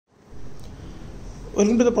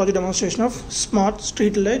Welcome to the project demonstration of Smart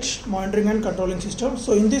Street Light Monitoring and Controlling System.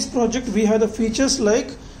 So in this project we have the features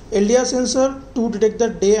like LDR sensor to detect the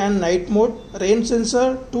day and night mode, rain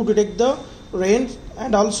sensor to detect the rain,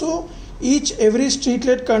 and also every street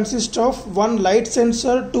light consists of one light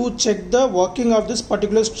sensor to check the working of this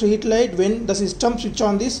particular street light when the system switch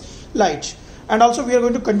on this light. And also we are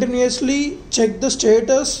going to continuously check the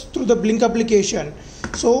status through the Blynk application.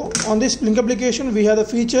 So on this Blynk application we have the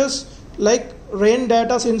features like rain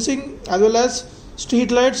data sensing as well as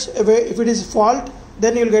street lights. If it is fault,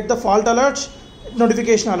 then you will get the fault alerts,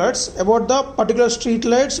 notification alerts about the particular street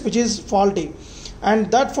lights which is faulty, and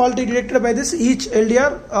that fault is detected by this each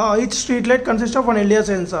street light consists of one LDR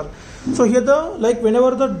sensor. So here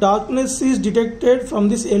whenever the darkness is detected from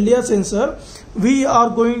this LDR sensor, we are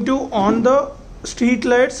going to on the street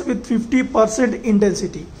lights with 50%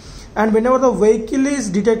 intensity, and whenever the vehicle is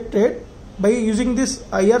detected by using this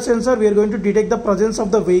IR sensor, we are going to detect the presence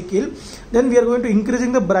of the vehicle. Then we are going to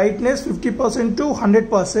increasing the brightness 50% to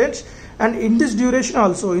 100%, and in this duration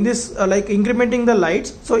also in this incrementing the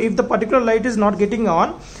lights. So if the particular light is not getting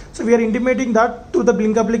on, so we are intimating that to the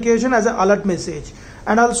Blynk application as an alert message.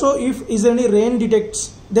 And also if is any rain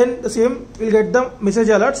detects, then the same will get the message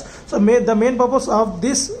alerts. So the main purpose of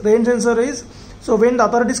this rain sensor is, so when the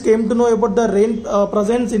authorities came to know about the rain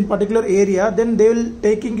presence in particular area, then they will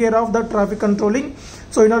taking care of the traffic controlling,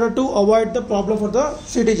 so in order to avoid the problem for the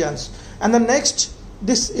citizens. And the next,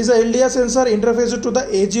 this is a LDR sensor interfaced to the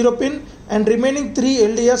A0 pin, and remaining 3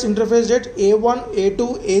 LDRs interfaced at A1,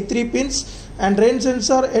 A2, A3 pins, and rain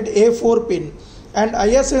sensor at A4 pin. And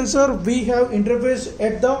IR sensor we have interfaced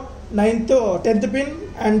at the 9th or 10th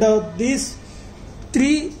pin, and these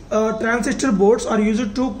 3 transistor boards are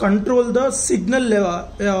used to control the signal level,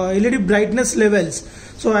 LED brightness levels.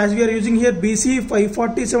 So as we are using here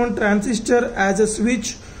BC547 transistor as a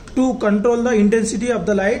switch to control the intensity of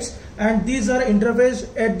the lights, and these are interfaced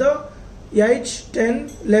at the 8, 10,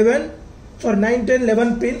 11 for 9, 10,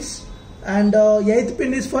 11 pins, and 8th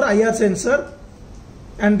pin is for IR sensor,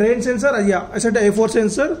 and rain sensor, I said A4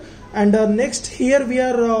 sensor. And next here we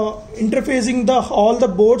are interfacing all the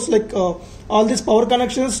boards all these power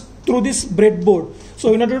connections through this breadboard.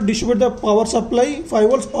 So in order to distribute the power supply, 5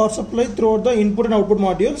 volts power supply throughout the input and output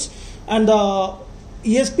modules, and the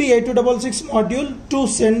ESP8266 module to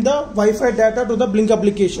send the Wi-Fi data to the Blynk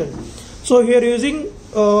application. So here using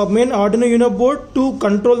main Arduino Uno board to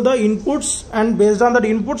control the inputs, and based on that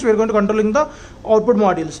inputs we are going to controlling the output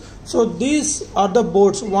modules. So these are the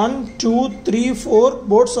boards, 1, 2, 3, 4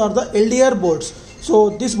 boards are the LDR boards. So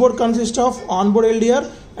this board consists of onboard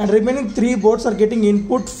LDR, and remaining 3 boards are getting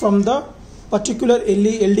input from the particular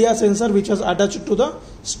LDR sensor which was attached to the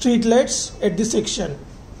street lights at this section.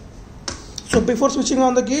 So before switching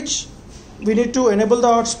on the kits, we need to enable the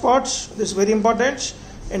hotspots. This is very important.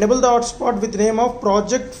 Enable the hotspot with name of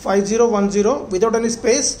project 5010 without any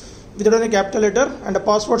space, without any capital letter, and the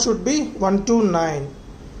password should be 129.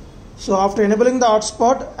 So after enabling the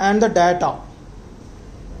hotspot and the data,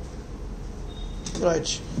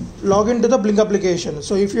 right, log into the Blynk application.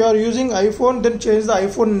 So if you are using iPhone, then change the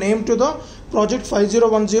iPhone name to the project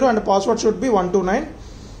 5010, and the password should be 129,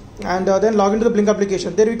 and then log into the Blynk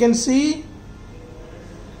application. There you can see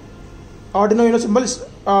Arduino Uno symbol is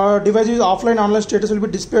device is offline, online status will be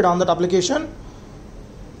displayed on that application.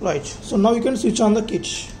 Right, so now you can switch on the kit.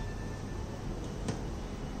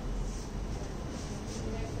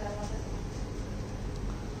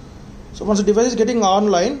 So once the device is getting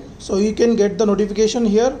online, so you can get the notification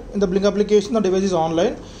here in the Blynk application the device is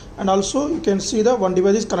online, and also you can see the one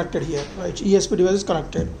device is connected here, right, ESP device is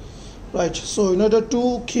connected. Right, so in order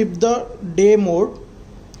to keep the day mode,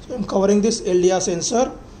 so I'm covering this LDR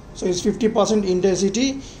sensor, so it's 50%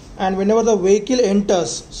 intensity, and whenever the vehicle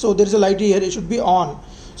enters, so there is a light here, it should be on.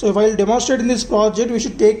 So if I will demonstrate in this project, we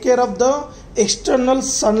should take care of the external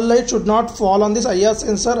sunlight should not fall on this IR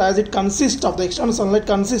sensor, as it consists of the external sunlight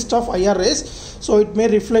consists of IR rays, so it may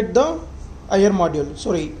reflect the IR module.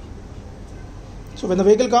 Sorry. So when the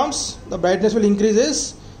vehicle comes, the brightness will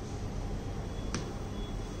increases.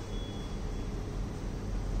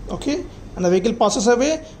 Okay, and the vehicle passes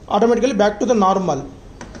away automatically back to the normal.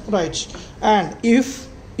 Right, and if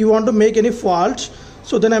you want to make any fault,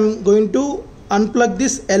 so then I'm going to unplug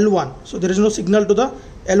this L1, so there is no signal to the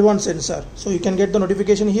L1 sensor, so you can get the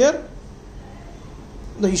notification here.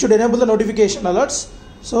 You should enable the notification alerts,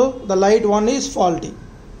 so the light 1 is faulty,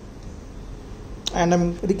 and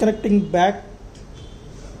I'm reconnecting back,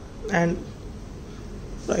 and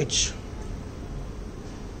right,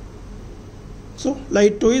 so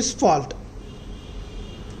light 2 is fault.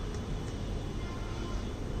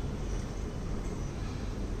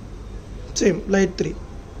 same light 3.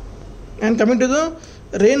 And coming to the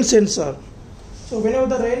rain sensor, so whenever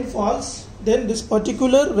the rain falls, then this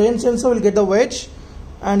particular rain sensor will get the wedge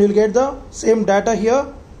and you will get the same data here,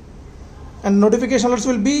 and notification alerts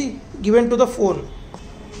will be given to the phone.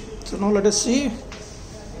 So now let us see.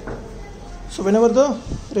 So whenever the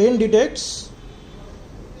rain detects,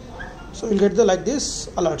 so you'll get the like this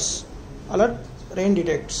alerts. Alert, rain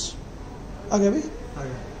detects. Okay,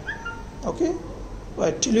 okay.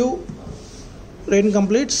 Right, till you rain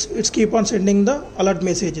completes, it's keep on sending the alert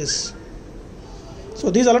messages. So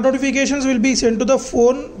these alert notifications will be sent to the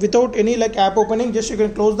phone without any like app opening. Just you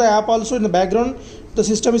can close the app also in the background. The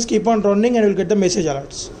system is keep on running and you will get the message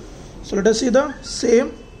alerts. So let us see the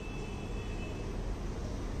same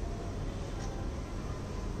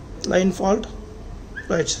line fault.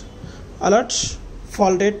 Right, alert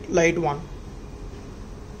fault at light 1.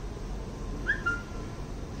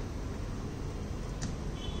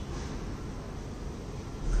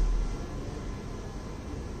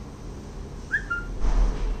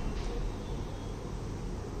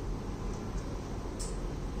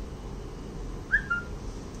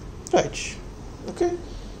 Right, okay.